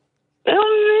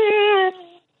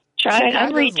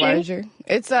 I'm reaching. Larger.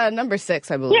 It's number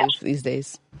 6, I believe, these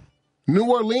days. New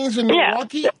Orleans and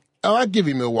Milwaukee. Yeah. Oh, I'll give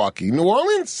you Milwaukee. New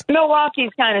Orleans.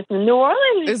 Milwaukee's kind of New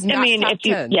Orleans. It's not top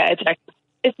 10.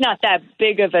 It's not that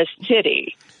big of a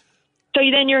city. So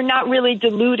then you're not really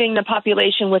diluting the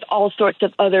population with all sorts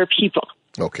of other people.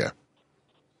 Okay.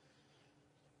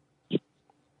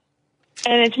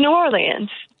 And it's New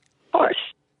Orleans, of course.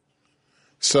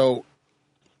 So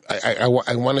I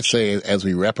want to say, as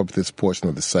we wrap up this portion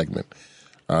of the segment,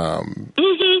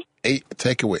 takeaway,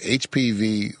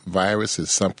 HPV virus is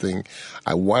something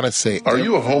I want to say. Are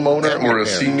you a homeowner or a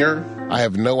senior? I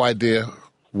have no idea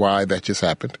why that just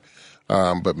happened.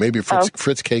 But maybe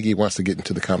Fritz Kagi wants to get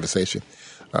into the conversation.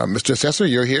 Mr. Assessor,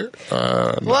 you're here.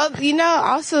 Well,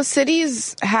 also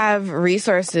cities have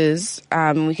resources.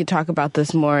 We could talk about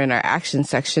this more in our action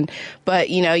section. But,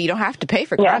 you don't have to pay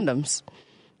for condoms.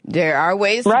 There are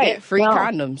ways to get free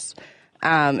condoms.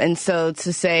 And so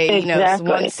to say,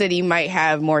 one city might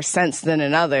have more sense than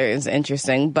another is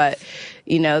interesting. But,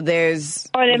 there's...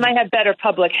 Or they might have better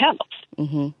public health.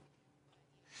 Mm-hmm.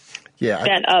 Yeah,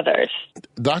 than others.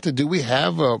 Doctor, do we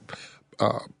have a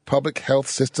public health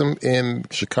system in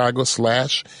Chicago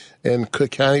 / in Cook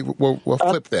County? We'll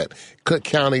flip that. Cook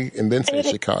County and then say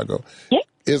Chicago. Yeah.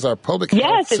 Is our public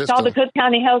health system... Yes, it's called the Cook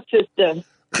County Health System.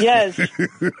 Yes. And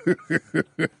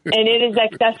it is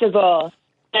accessible.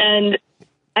 And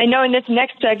I know in this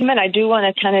next segment, I do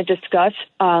want to kind of discuss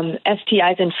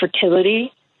STIs and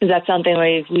fertility, because that's something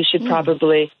we should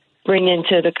probably bring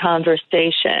into the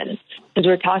conversation. Because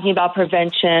we're talking about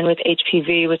prevention with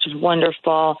HPV, which is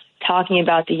wonderful, talking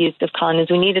about the use of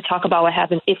condoms. We need to talk about what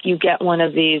happens if you get one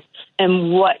of these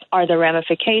and what are the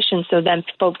ramifications, so then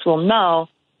folks will know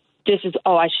this is,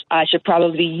 I should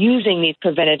probably be using these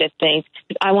preventative things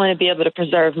because I want to be able to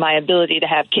preserve my ability to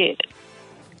have kids.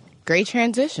 Great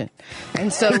transition.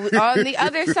 And so on the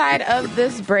other side of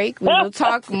this break, we will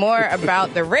talk more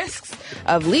about the risks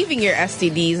of leaving your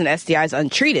STDs and STIs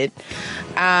untreated.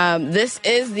 This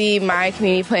is the My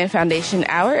Community Plan Foundation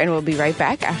Hour, and we'll be right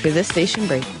back after this station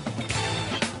break.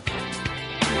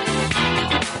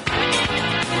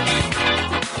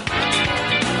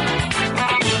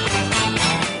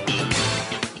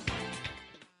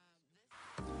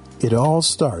 It all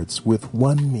starts with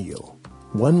one meal.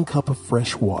 1 cup of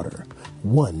fresh water,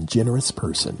 1 generous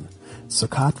person.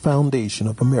 Sakat Foundation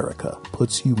of America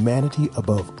puts humanity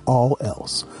above all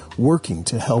else, working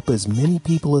to help as many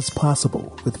people as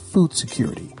possible with food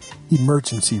security,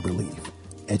 emergency relief,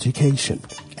 education,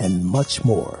 and much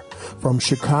more. From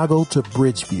Chicago to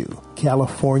Bridgeview,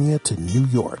 California to New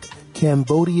York,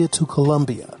 Cambodia to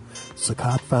Colombia,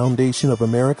 Sakat Foundation of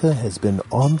America has been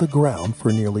on the ground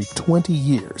for nearly 20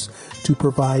 years to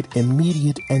provide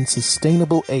immediate and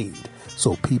sustainable aid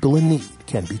so people in need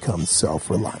can become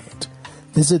self-reliant.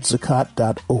 Visit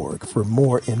zakat.org for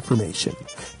more information.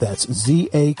 That's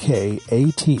ZAKAT.org.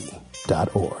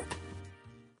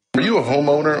 Are you a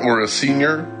homeowner or a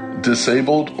senior,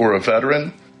 disabled, or a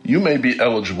veteran? You may be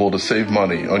eligible to save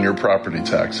money on your property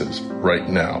taxes right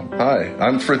now. Hi,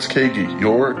 I'm Fritz Kagi,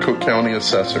 your Cook County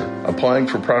Assessor. Applying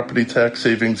for property tax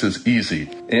savings is easy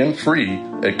and free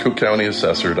at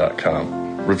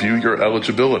cookcountyassessor.com. Review your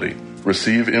eligibility,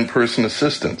 receive in-person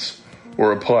assistance,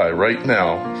 or apply right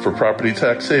now for property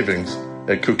tax savings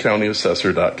at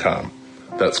cookcountyassessor.com.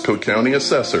 That's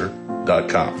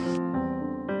cookcountyassessor.com.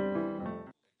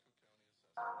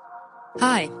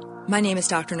 Hi, my name is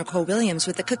Dr. Nicole Williams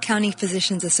with the Cook County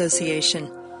Physicians Association.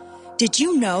 Did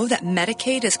you know that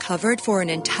Medicaid is covered for an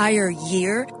entire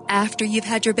year after you've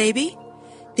had your baby?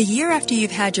 The year after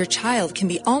you've had your child can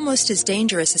be almost as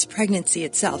dangerous as pregnancy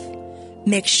itself.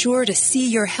 Make sure to see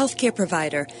your healthcare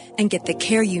provider and get the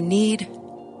care you need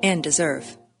and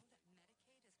deserve.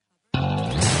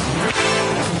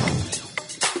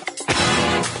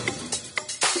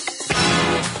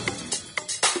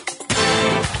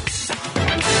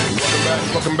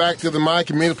 Welcome back to the My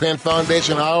Community Plan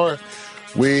Foundation Hour.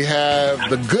 We have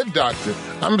the good doctor.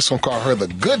 I'm just going to call her the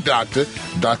good doctor,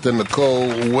 Dr. Nicole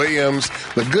Williams,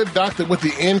 the good doctor with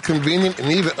the inconvenient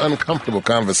and even uncomfortable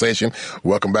conversation.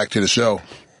 Welcome back to the show.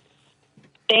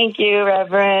 Thank you,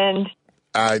 Reverend.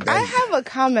 I have a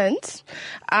comment.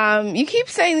 You keep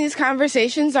saying these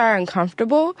conversations are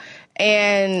uncomfortable,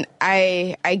 and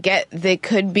I get they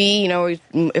could be,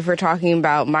 if we're talking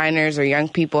about minors or young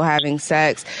people having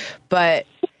sex, but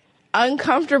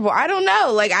uncomfortable. I don't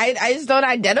know. Like, I just don't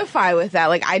identify with that.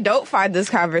 Like, I don't find this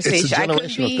conversation. It's a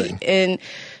generational thing.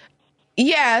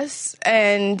 Yes,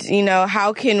 and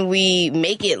how can we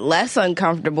make it less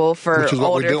uncomfortable for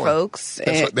older folks?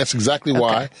 That's exactly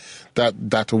why that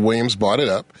Dr. Williams brought it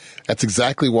up. That's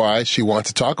exactly why she wants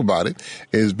to talk about it,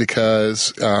 is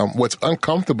because what's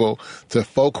uncomfortable to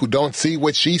folk who don't see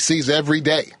what she sees every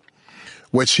day.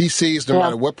 What she sees, no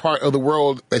matter what part of the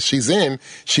world that she's in,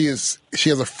 she has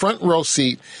a front row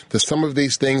seat to some of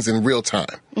these things in real time.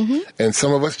 Mm-hmm. And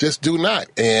some of us just do not.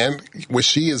 And what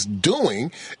she is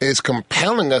doing is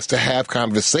compelling us to have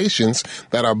conversations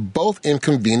that are both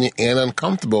inconvenient and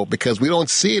uncomfortable because we don't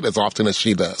see it as often as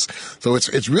she does. So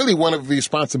it's really one of the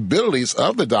responsibilities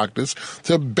of the doctors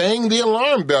to bang the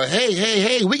alarm bell.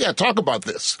 Hey, we got to talk about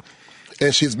this.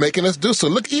 And she's making us do so.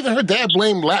 Look, even her dad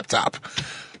blamed laptop.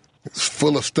 It's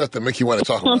full of stuff that make you want to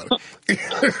talk about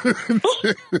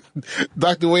it.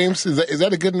 Dr. Williams, is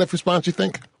that a good enough response, you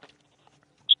think?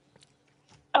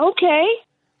 Okay.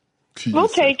 We'll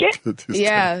take it.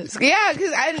 Yeah,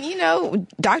 because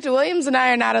Dr. Williams and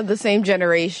I are not of the same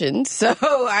generation, so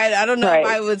I don't know if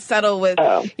I would settle with,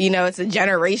 it's a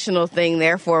generational thing,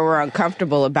 therefore we're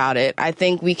uncomfortable about it. I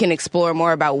think we can explore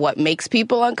more about what makes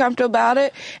people uncomfortable about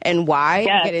it and why,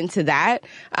 get into that.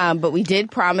 But we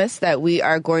did promise that we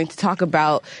are going to talk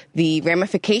about the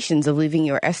ramifications of leaving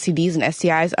your STDs and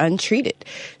STIs untreated.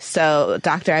 So,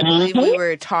 Doctor, I believe we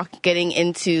were getting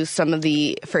into some of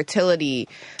the fertility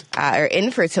or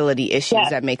infertility issues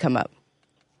that may come up.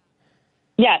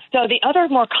 Yes. So the other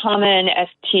more common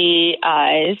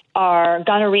STIs are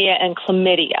gonorrhea and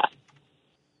chlamydia.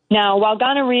 Now, while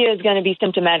gonorrhea is going to be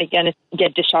symptomatic and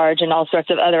get discharge and all sorts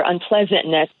of other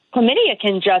unpleasantness, chlamydia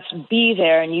can just be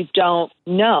there and you don't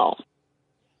know.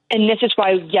 And this is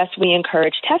why, yes, we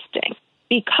encourage testing.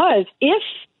 Because if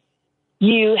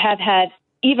you have had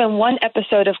even one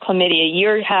episode of chlamydia,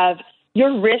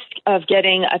 your risk of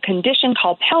getting a condition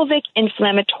called pelvic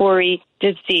inflammatory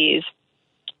disease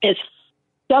is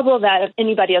double that of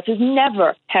anybody else who's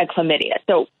never had chlamydia.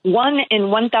 So 1 in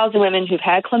 1,000 women who've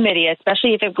had chlamydia,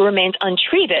 especially if it remains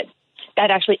untreated,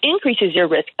 that actually increases your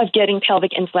risk of getting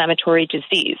pelvic inflammatory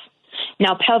disease.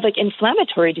 Now, pelvic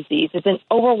inflammatory disease is an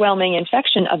overwhelming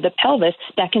infection of the pelvis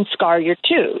that can scar your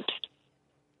tubes.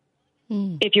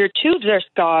 If your tubes are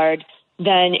scarred,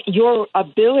 then your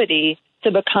ability to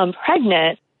become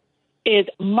pregnant is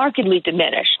markedly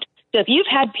diminished. So if you've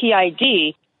had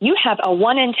PID, you have a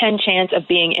 1 in 10 chance of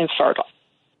being infertile.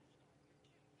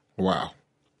 Wow.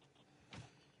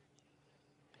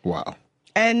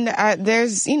 And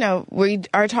there's, we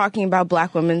are talking about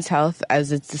Black women's health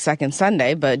as it's the second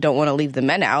Sunday, but don't want to leave the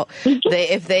men out.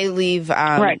 If they leave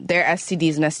their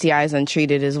STDs and STIs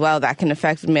untreated as well, that can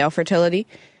affect male fertility.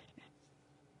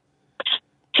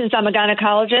 Since I'm a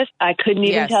gynecologist, I couldn't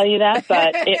even tell you that,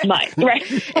 but it might. Right?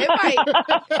 It might.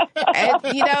 And,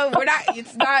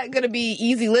 it's not going to be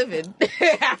easy living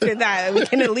after that. We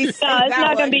can at least say it's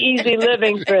not going to be easy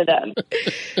living for them.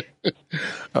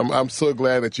 I'm so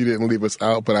glad that you didn't leave us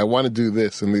out, but I want to do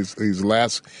this in these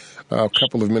last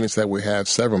couple of minutes that we have,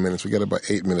 several minutes. We got about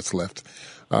 8 minutes left.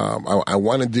 I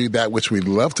want to do that, which we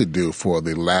love to do for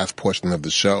the last portion of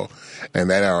the show, and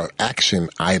that are action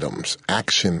items.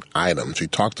 Action items. We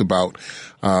talked about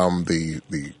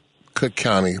the Cook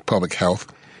County Public Health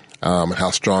and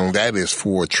how strong that is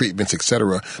for treatments, et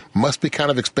cetera. Must be kind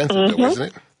of expensive, though, isn't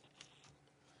it?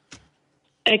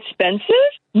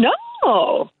 Expensive?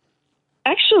 No.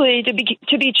 Actually, to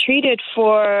be treated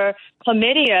for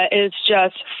chlamydia is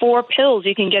just 4 pills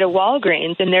you can get at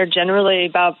Walgreens, and they're generally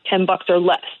about $10 or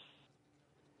less.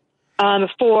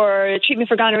 For treatment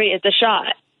for gonorrhea, it's a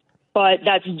shot, but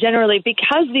that's generally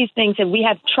because these things that we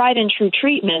have tried and true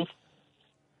treatments.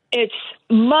 It's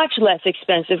much less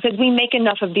expensive because we make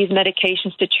enough of these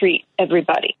medications to treat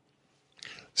everybody.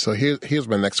 So here's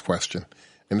my next question.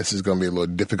 And this is going to be a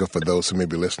little difficult for those who may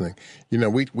be listening. You know,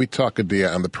 we talk a day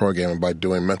on the program about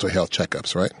doing mental health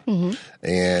checkups, right? Mm-hmm.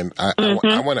 And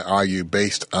I want to argue,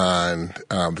 based on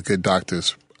the good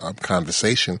doctor's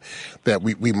conversation, that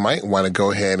we might want to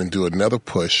go ahead and do another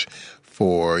push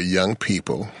for young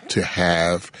people to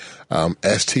have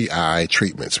STI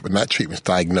treatments, but not treatments,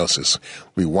 diagnosis.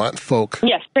 We want folk.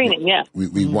 Yes, screening, yeah.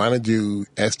 We want to do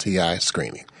STI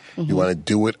screening. Mm-hmm. You want to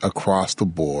do it across the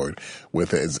board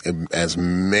with as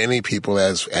many people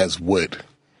as would.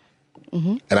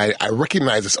 Mm-hmm. And I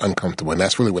recognize it's uncomfortable, and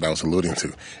that's really what I was alluding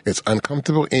to. It's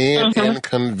uncomfortable and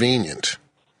inconvenient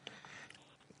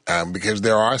because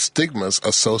there are stigmas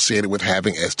associated with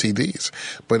having STDs.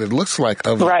 But it looks like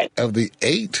of the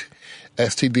 8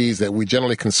 STDs that we're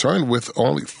generally concerned with,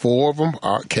 only 4 of them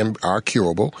are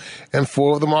curable, and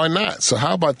 4 of them are not. So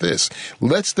how about this?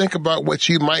 Let's think about what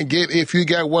you might get if you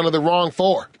got one of the wrong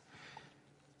 4.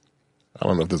 I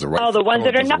don't know if there's a right. Oh, the ones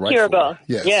that are not curable.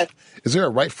 Yes. Is there a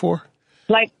right 4?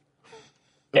 Right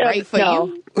for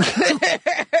you?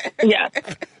 Yeah.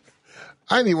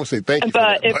 I didn't even say thank you.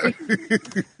 But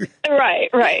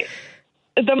right.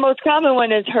 The most common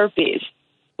one is herpes,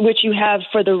 which you have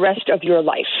for the rest of your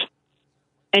life.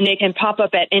 And it can pop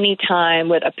up at any time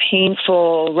with a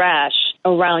painful rash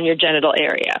around your genital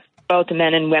area, both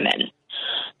men and women.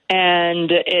 And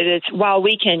it is, while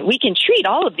we can treat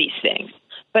all of these things,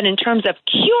 but in terms of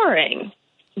curing,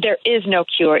 there is no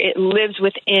cure. It lives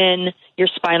within your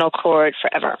spinal cord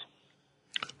forever.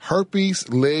 Herpes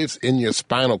lives in your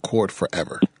spinal cord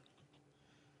forever.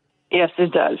 Yes,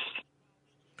 it does.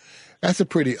 That's a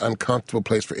pretty uncomfortable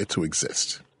place for it to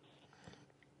exist.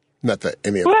 Not that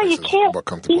any other place is more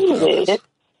comfortable than others.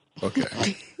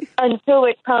 Okay. Until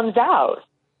it comes out.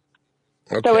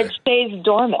 Okay. So it stays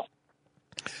dormant.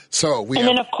 And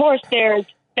then, of course, there's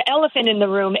the elephant in the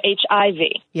room,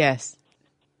 HIV. Yes.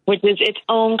 Which is its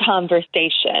own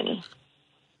conversation.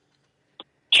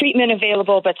 Treatment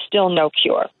available, but still no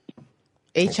cure.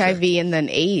 HIV and then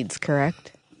AIDS,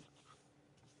 correct?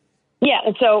 Yeah,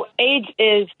 and so AIDS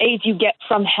you get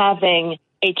from having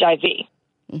HIV.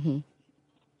 Mm-hmm.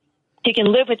 You can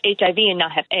live with HIV and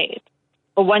not have AIDS.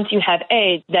 But once you have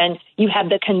AIDS, then you have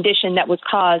the condition that was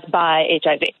caused by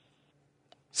HIV.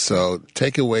 So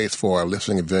takeaways for our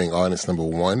listening and viewing audience: number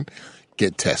 1,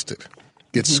 get tested.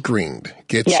 Get screened.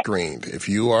 Get screened. If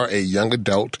you are a young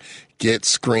adult, get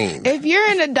screened. If you're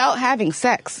an adult having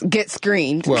sex, get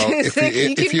screened. Well,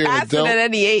 if you're an adult at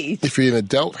any age. If you're an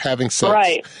adult having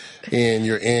sex and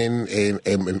you're in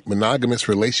a monogamous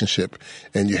relationship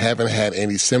and you haven't had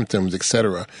any symptoms,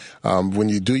 etc., when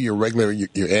you do your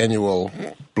annual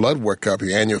blood workup,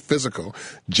 your annual physical,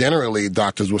 generally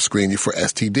doctors will screen you for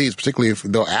STDs, particularly if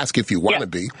they'll ask if you want to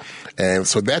be. And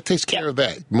so that takes care of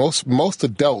that. Most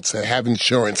adults that have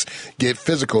insurance get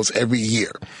physicals every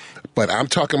year. But I'm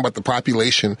talking about the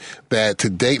population that to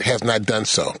date has not done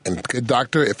so. And good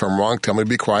doctor, if I'm wrong, tell me to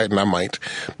be quiet, and I might.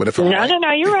 But if I'm right,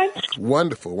 no, you're right.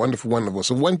 Wonderful.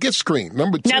 So 1, get screened.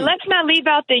 Number 2. Now let's not leave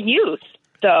out the youth,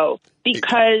 though,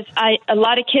 because a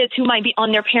lot of kids who might be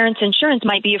on their parents' insurance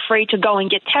might be afraid to go and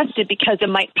get tested because it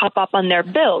might pop up on their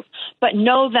bills. But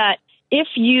know that if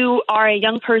you are a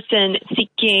young person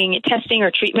seeking testing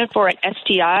or treatment for an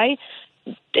STI,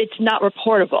 it's not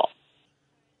reportable.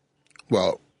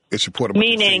 Well, it's reportable to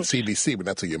CDC, but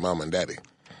not to your mom and daddy.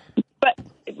 But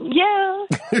yeah,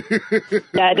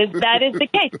 that is the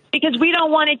case, because we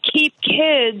don't want to keep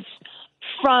kids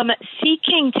from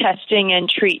seeking testing and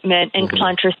treatment and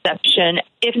contraception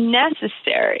if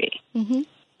necessary. Mm-hmm.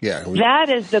 Yeah, that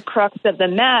is the crux of the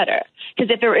matter.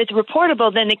 Because if it's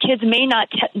reportable, then the kids may not,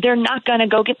 they're not going to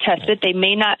go get tested. They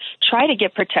may not try to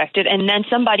get protected. And then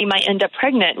somebody might end up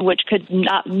pregnant, which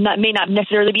may not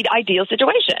necessarily be the ideal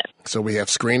situation. So we have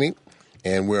screening,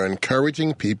 and we're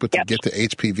encouraging people to get the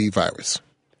HPV virus.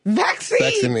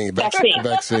 Vaccine,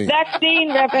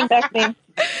 Reverend, vaccine.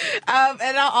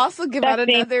 And I'll also give out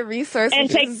another resource. And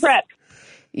take PrEP.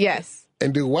 Yes.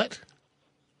 And do what?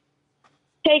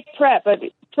 Take PrEP. But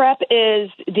PrEP is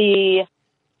the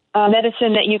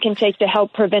medicine that you can take to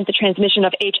help prevent the transmission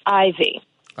of HIV.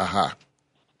 Aha.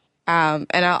 And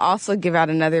I'll also give out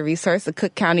another resource. The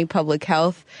Cook County Public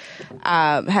Health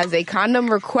has a condom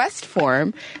request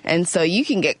form, and so you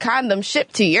can get condoms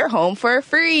shipped to your home for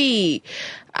free.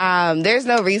 There's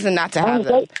no reason not to have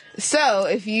them. So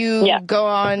if you go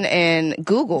on and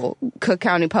Google Cook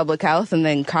County Public Health and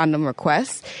then condom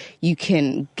requests, you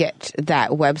can get that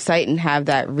website and have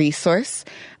that resource.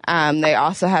 They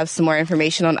also have some more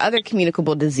information on other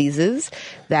communicable diseases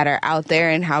that are out there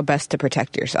and how best to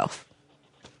protect yourself.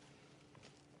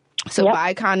 So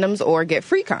buy condoms or get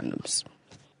free condoms.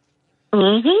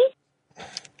 Mm-hmm.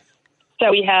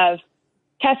 So we have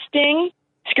testing,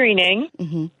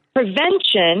 screening,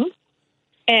 prevention,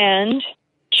 and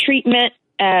treatment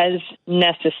as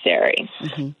necessary.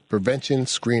 Prevention,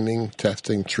 screening,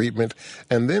 testing, treatment.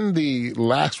 And then the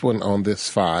last one on this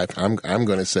 5, I'm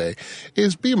going to say,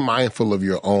 is be mindful of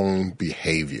your own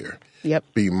behavior. Yep.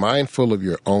 Be mindful of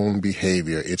your own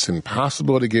behavior. It's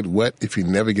impossible to get wet if you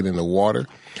never get in the water.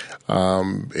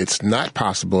 It's not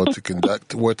possible to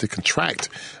contract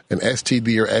an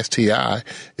STD or STI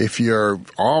if you're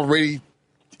already,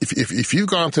 if you've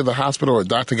gone to the hospital or a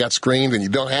doctor got screened and you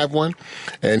don't have one,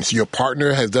 and your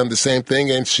partner has done the same thing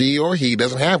and she or he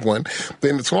doesn't have one,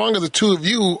 then as long as the two of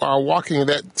you are walking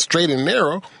that straight and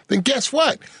narrow, then guess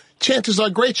what? Chances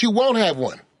are great you won't have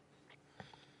one.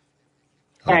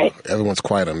 Right. Everyone's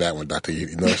quiet on that one, Doctor.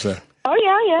 You notice that? Oh,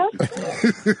 yeah.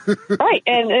 Right.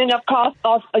 And of course,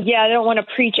 also, I don't want to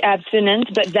preach abstinence,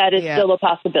 but that is still a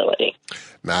possibility.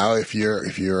 Now, if you're,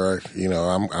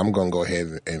 I'm going to go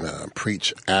ahead and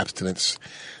preach abstinence.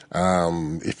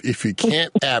 If you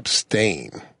can't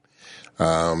abstain,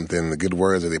 then the good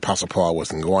words of the Apostle Paul was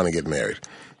to go on and get married.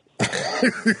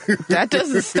 That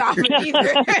doesn't stop it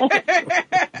either.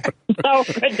 Oh,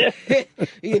 goodness.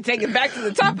 You can take it back to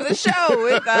the top of the show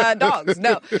with dogs.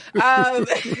 No.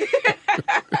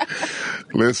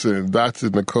 Listen, Dr.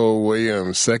 Nicole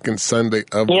Williams, second Sunday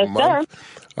of the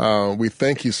month. We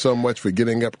thank you so much for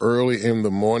getting up early in the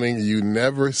morning. You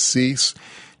never cease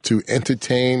to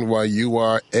entertain while you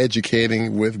are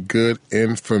educating with good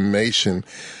information.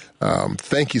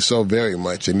 Thank you so very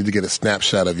much. I need to get a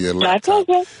snapshot of your laptop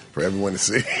for everyone to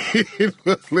see.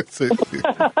 Listen,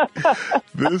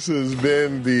 this has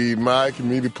been the My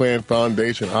Community Plan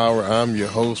Foundation Hour. I'm your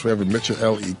host, Reverend Mitchell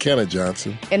L.E. Kenna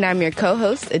Johnson. And I'm your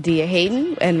co-host, Adia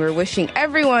Hayden. And we're wishing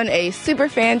everyone a super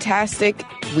fantastic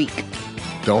week.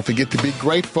 Don't forget to be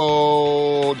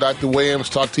grateful. Dr. Williams,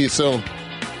 talk to you soon.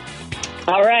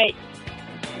 All right.